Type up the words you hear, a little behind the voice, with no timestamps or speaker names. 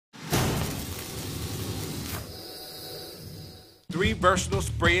3 versatile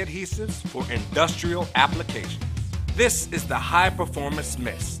spray adhesives for industrial applications. This is the high performance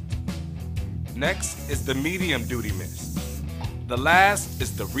mist. Next is the medium duty mist. The last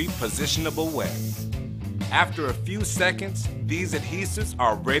is the repositionable web. After a few seconds, these adhesives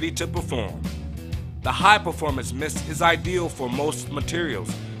are ready to perform. The high performance mist is ideal for most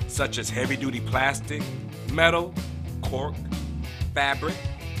materials such as heavy duty plastic, metal, cork, fabric,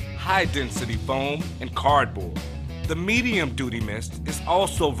 high density foam, and cardboard. The medium duty mist is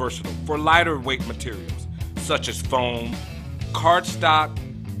also versatile for lighter weight materials such as foam, cardstock,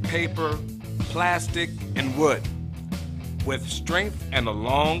 paper, plastic, and wood. With strength and a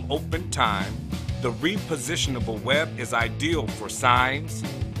long open time, the repositionable web is ideal for signs,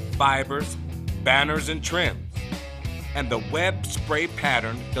 fibers, banners, and trims. And the web spray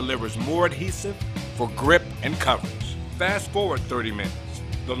pattern delivers more adhesive for grip and coverage. Fast forward 30 minutes.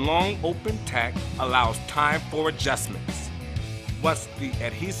 The long open tack allows time for adjustments. Once the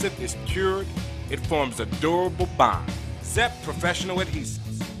adhesive is cured, it forms a durable bond. ZEP Professional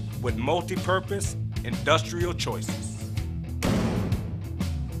Adhesives with multi-purpose industrial choices.